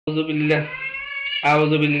أعوذ بالله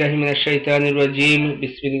أعوذ بالله من الشيطان الرجيم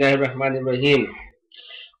بسم الله الرحمن الرحيم.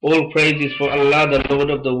 All praise is for Allah, the Lord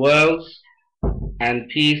of the worlds, and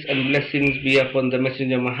peace and blessings be upon the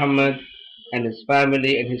Messenger Muhammad and his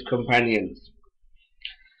family and his companions.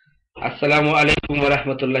 Assalamu alaikum wa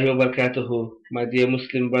rahmatullahi wa barakatuhu, my dear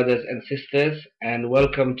Muslim brothers and sisters, and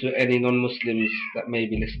welcome to any non-Muslims that may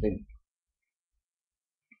be listening.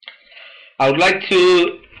 I would like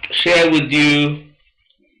to share with you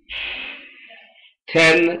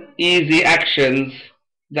 10 easy actions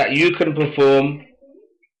that you can perform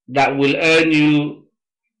that will earn you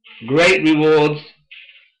great rewards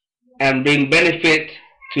and bring benefit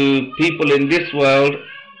to people in this world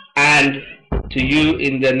and to you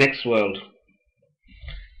in the next world.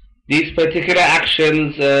 These particular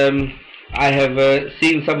actions, I have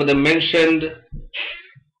seen some of them mentioned,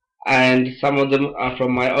 and some of them are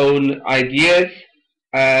from my own ideas.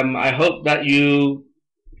 I hope that you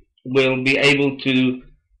will be able to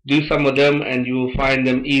do some of them and you will find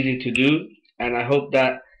them easy to do, and I hope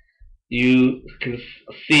that you can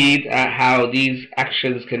see how these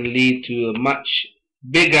actions can lead to a much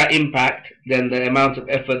bigger impact than the amount of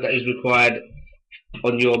effort that is required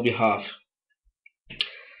on your behalf.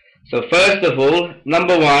 So first of all,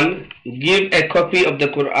 number one, give a copy of the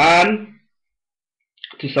Quran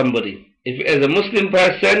to somebody. If as a Muslim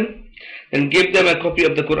person, then give them a copy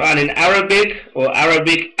of the Quran in Arabic or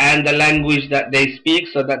Arabic and the language that they speak,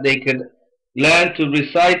 so that they can learn to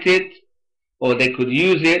recite it or they could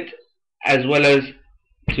use it as well as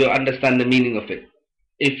to understand the meaning of it.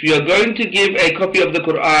 If you are going to give a copy of the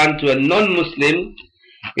Quran to a non-Muslim,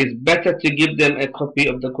 it's better to give them a copy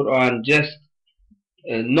of the Quran just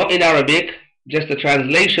not in Arabic, just a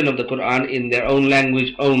translation of the Quran in their own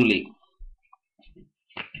language only.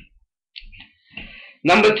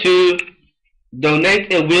 Number two,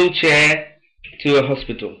 donate a wheelchair to a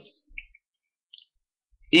hospital.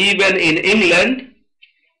 Even in England,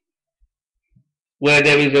 where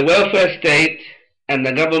there is a welfare state and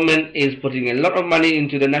the government is putting a lot of money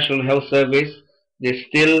into the National Health Service, there's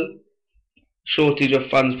still shortage of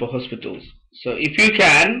funds for hospitals. So if you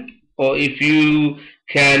can, or if you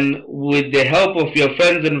can, with the help of your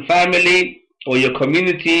friends and family or your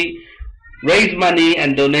community, raise money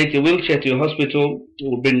and donate a wheelchair to a hospital, it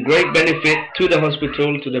will bring great benefit to the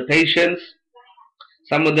hospital, to the patients.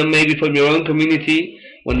 Some of them may be from your own community.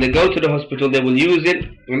 When they go to the hospital, they will use it,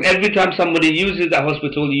 and every time somebody uses that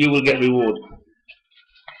hospital, you will get reward.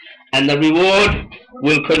 And the reward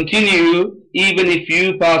will continue even if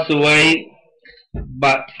you pass away,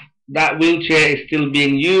 but that wheelchair is still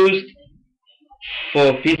being used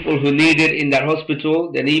for people who need it in that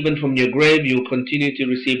hospital. Then even from your grave, you will continue to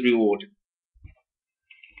receive reward.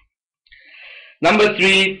 Number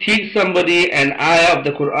three, teach somebody an ayah of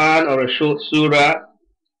the Quran or a short surah.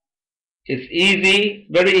 It's easy,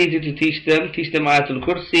 very easy to teach them. Teach them Ayatul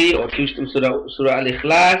Kursi, or teach them Surah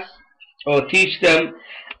Al-Ikhlas, or teach them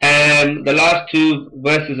the last two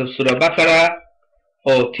verses of Surah Baqarah,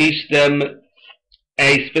 or teach them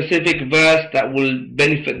a specific verse that will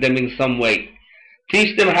benefit them in some way.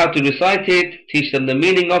 Teach them how to recite it, teach them the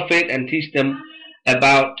meaning of it, and teach them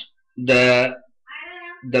about the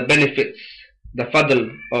benefits, the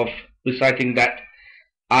fadl of reciting that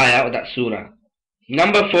ayah or that surah.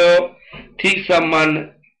 Number four, teach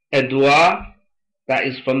someone a dua that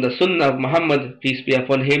is from the sunnah of Muhammad, peace be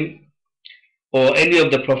upon him, or any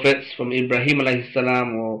of the prophets from Ibrahim alayhi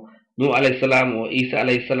salam, or Nuh alayhi salam, or Isa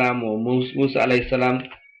alayhi salam, or Musa alayhi salam.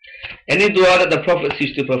 Any dua that the prophets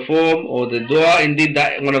used to perform, or the dua indeed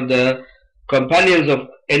that one of the companions of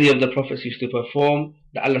any of the prophets used to perform,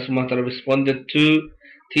 that Allah subhanahu wa ta'ala responded to,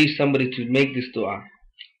 teach somebody to make this dua.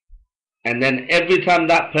 And then every time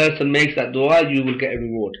that person makes that dua, you will get a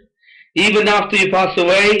reward. Even after you pass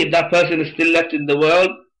away, if that person is still left in the world,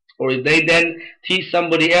 or if they then teach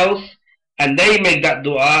somebody else and they make that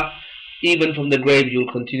dua, even from the grave, you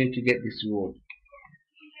will continue to get this reward.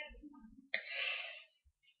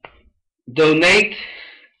 Donate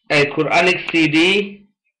a Quranic CD,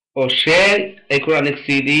 or share a Quranic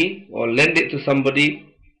CD, or lend it to somebody.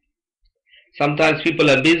 Sometimes people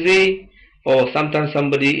are busy, or sometimes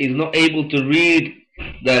somebody is not able to read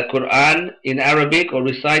the Quran in Arabic or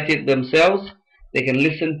recite it themselves. They can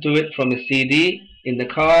listen to it from a CD in the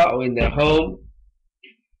car or in their home.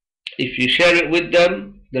 If you share it with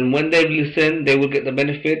them, then when they listen, they will get the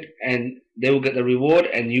benefit and they will get the reward,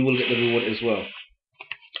 and you will get the reward as well.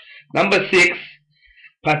 Number six,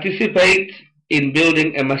 participate in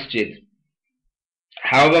building a masjid.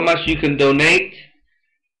 However much you can donate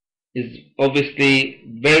is obviously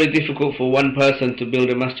very difficult for one person to build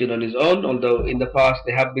a masjid on his own, although in the past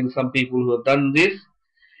there have been some people who have done this.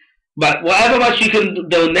 But whatever much you can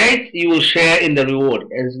donate, you will share in the reward.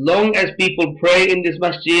 As long as people pray in this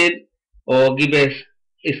masjid, or give a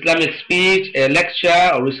Islamic speech, a lecture,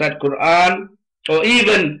 or recite Quran, or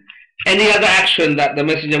even any other action that the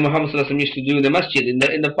Messenger Muhammad used to do in the masjid. In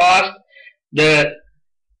the past, the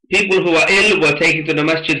people who are ill were taken to the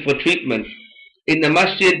masjid for treatment. In the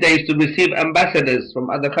masjid, they used to receive ambassadors from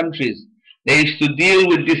other countries. They used to deal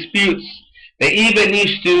with disputes. They even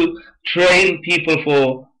used to train people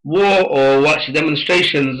for war or watch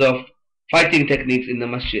demonstrations of fighting techniques in the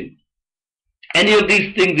masjid. Any of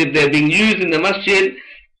these things, if they're being used in the masjid,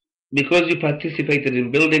 because you participated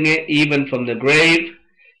in building it, even from the grave,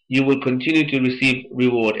 you will continue to receive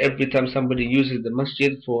reward every time somebody uses the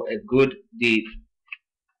masjid for a good deed.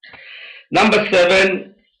 Number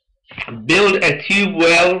 7, build a tube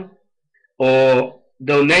well or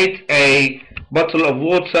donate a bottle of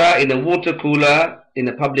water in a water cooler in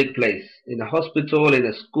a public place, in a hospital, in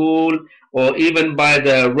a school, or even by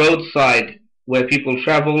the roadside where people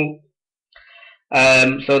travel,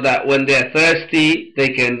 so that when they're thirsty, they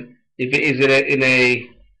can, if it is in a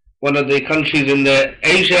one of the countries in the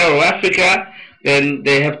Asia or Africa, then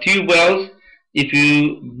they have tube wells. If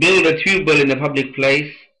you build a tube well in a public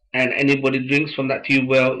place and anybody drinks from that tube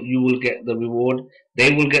well, you will get the reward.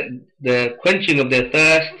 They will get the quenching of their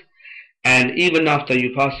thirst, and even after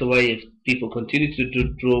you pass away, if people continue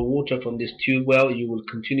to draw water from this tube well, you will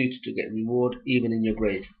continue to get reward even in your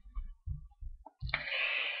grave.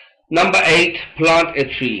 Number 8, plant a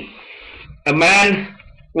tree. A man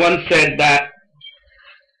once said that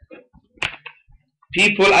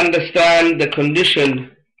people understand the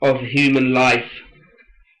condition of human life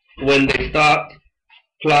when they start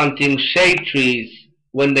planting shade trees,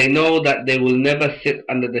 when they know that they will never sit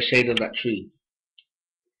under the shade of that tree.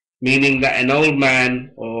 Meaning that an old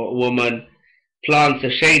man or woman plants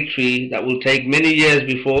a shade tree that will take many years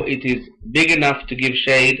before it is big enough to give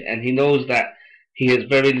shade, and he knows that he has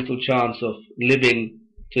very little chance of living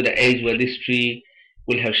to the age where this tree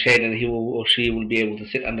will have shade and he will, or she will be able to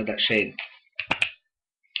sit under that shade.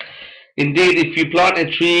 Indeed, if you plant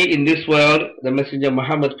a tree in this world, the Messenger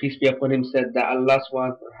Muhammad, peace be upon him, said that Allah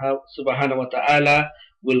subhanahu wa ta'ala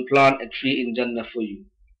will plant a tree in Jannah for you.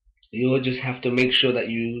 You will just have to make sure that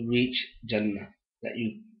you reach Jannah, that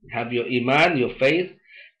you have your iman, your faith,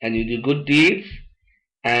 and you do good deeds,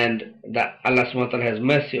 and that Allah subhanahu wa ta'ala has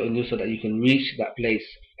mercy on you so that you can reach that place.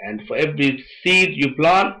 And for every seed you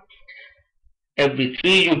plant, every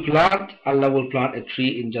tree you plant, Allah will plant a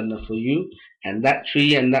tree in Jannah for you, and that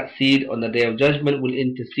tree and that seed on the Day of Judgment will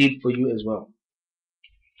intercede for you as well.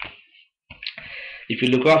 If you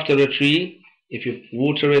look after a tree, if you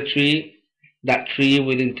water a tree, that tree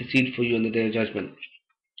will intercede for you on the Day of Judgment,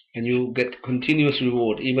 and you get continuous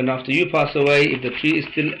reward even after you pass away. If the tree is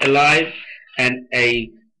still alive and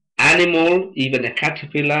a animal, even a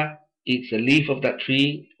caterpillar, eats a leaf of that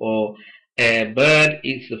tree, or a bird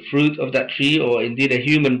eats the fruit of that tree, or indeed a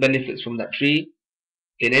human benefits from that tree,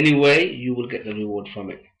 in any way, you will get the reward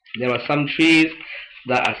from it. There are some trees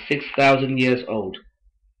that are 6,000 years old.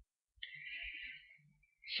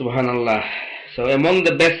 Subhanallah. So among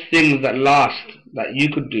the best things that last that you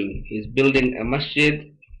could do is building a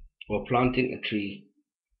masjid or planting a tree,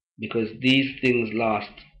 because these things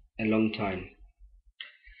last a long time.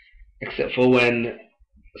 Except for when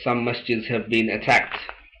some masjids have been attacked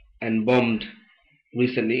and bombed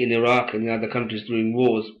recently in Iraq and in other countries during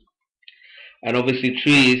wars. And obviously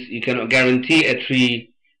trees, you cannot guarantee a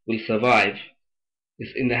tree will survive.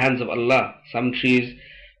 It's in the hands of Allah. Some trees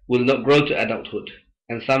will not grow to adulthood,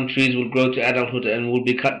 and some trees will grow to adulthood and will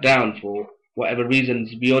be cut down for whatever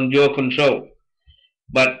reasons beyond your control.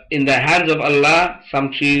 But in the hands of Allah,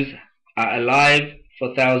 some trees are alive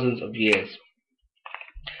for thousands of years.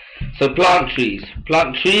 So plant trees,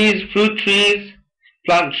 fruit trees,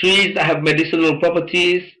 plant trees that have medicinal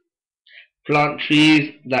properties, plant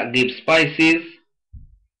trees that give spices,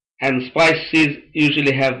 and spices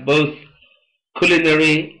usually have both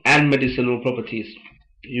culinary and medicinal properties.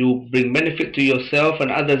 You bring benefit to yourself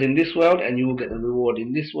and others in this world, and you will get a reward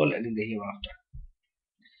in this world and in the hereafter.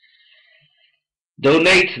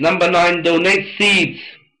 Donate. Number 9, donate seeds.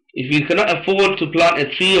 If you cannot afford to plant a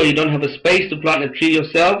tree, or you don't have a space to plant a tree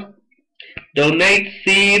yourself, donate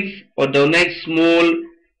seeds or donate small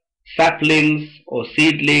saplings or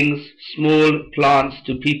seedlings, small plants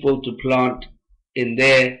to people to plant in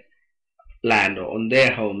their land or on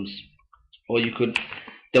their homes. Or you could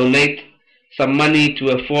donate some money to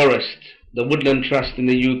a forest, the Woodland Trust in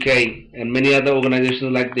the UK and many other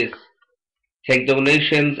organizations like this. Take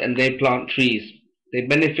donations and they plant trees. They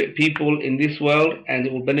benefit people in this world and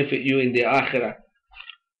it will benefit you in the akhirah.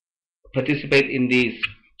 Participate in these.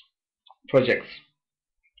 projects.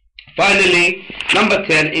 Finally, number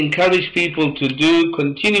 10, encourage people to do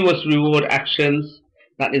continuous reward actions,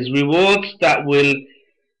 that is, rewards that will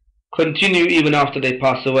continue even after they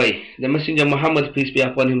pass away. The Messenger Muhammad, peace be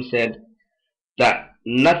upon him, said that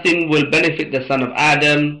nothing will benefit the son of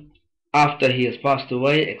Adam after he has passed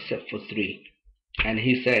away except for three. And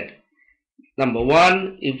he said, number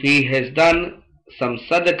one, if he has done some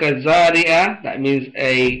sadaqah zariyah, that means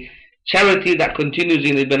a charity that continues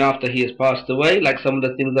even after he has passed away, like some of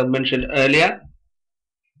the things I've mentioned earlier,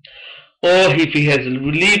 or if he has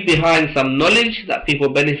left behind some knowledge that people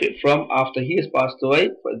benefit from after he has passed away.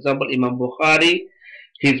 For example, Imam Bukhari,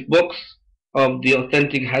 his books of the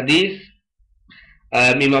authentic hadith,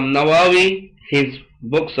 Imam Nawawi, his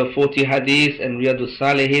books of 40 hadith and Riyadus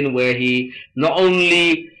Salihin, where he not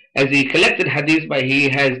only has he collected hadith, but he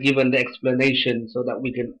has given the explanation so that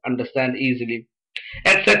we can understand easily,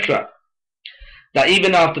 etc. That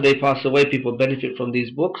even after they pass away, people benefit from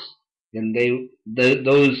these books, and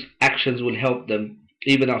those actions will help them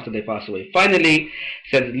even after they pass away. Finally,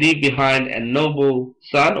 said, leave behind a noble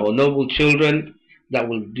son or noble children that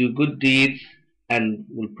will do good deeds and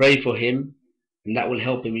will pray for him, and that will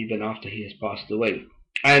help him even after he has passed away.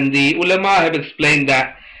 And the ulama have explained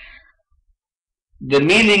that the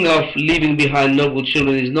meaning of leaving behind noble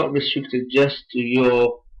children is not restricted just to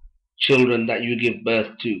your children that you give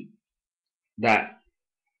birth to. That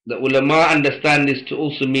the ulama understand this to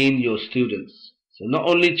also mean your students. So not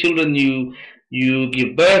only children you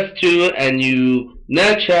give birth to and you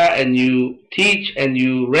nurture and you teach and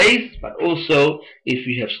you raise, but also if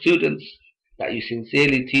you have students that you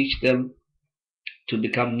sincerely teach them to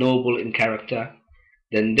become noble in character,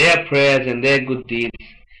 then their prayers and their good deeds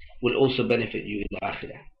will also benefit you in the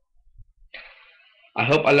akhirah. I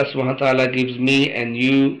hope Allah subhanahu wa ta'ala gives me and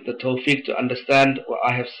you the tawfiq to understand what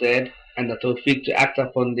I have said and the tawfiq to act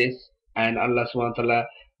upon this, and Allah subhanahu wa ta'ala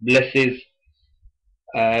blesses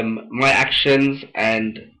my actions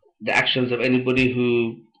and the actions of anybody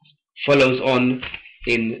who follows on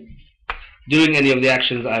in doing any of the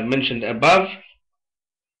actions I have mentioned above.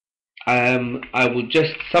 I will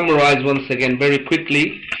just summarize once again very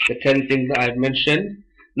quickly the 10 things that I have mentioned.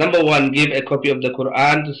 Number 1, give a copy of the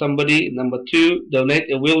Quran to somebody. Number 2, donate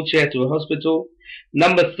a wheelchair to a hospital.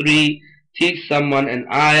 Number 3, teach someone an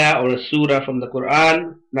ayah or a surah from the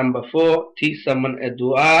Quran. Number 4, teach someone a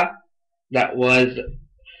dua that was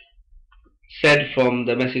said from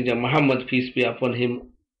the Messenger Muhammad, peace be upon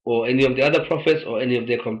him, or any of the other prophets or any of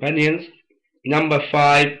their companions. Number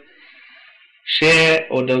 5, share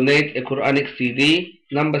or donate a Quranic CD.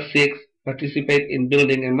 Number 6, participate in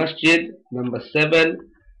building a masjid. Number 7,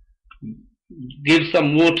 give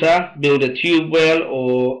some water, build a tube well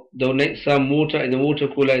or donate some water in a water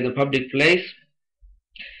cooler in a public place.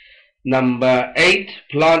 Number 8,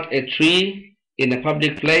 plant a tree in a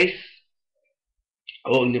public place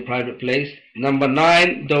or in a private place. Number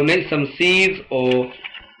 9, donate some seeds or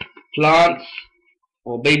plants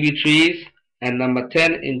or baby trees. And number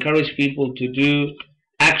 10, encourage people to do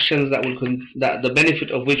actions that the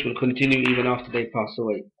benefit of which will continue even after they pass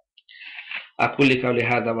away. أقول قولي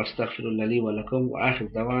هذا واستغفر الله لي ولكم وآخر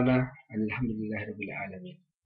دعوانا أن الحمد لله رب العالمين.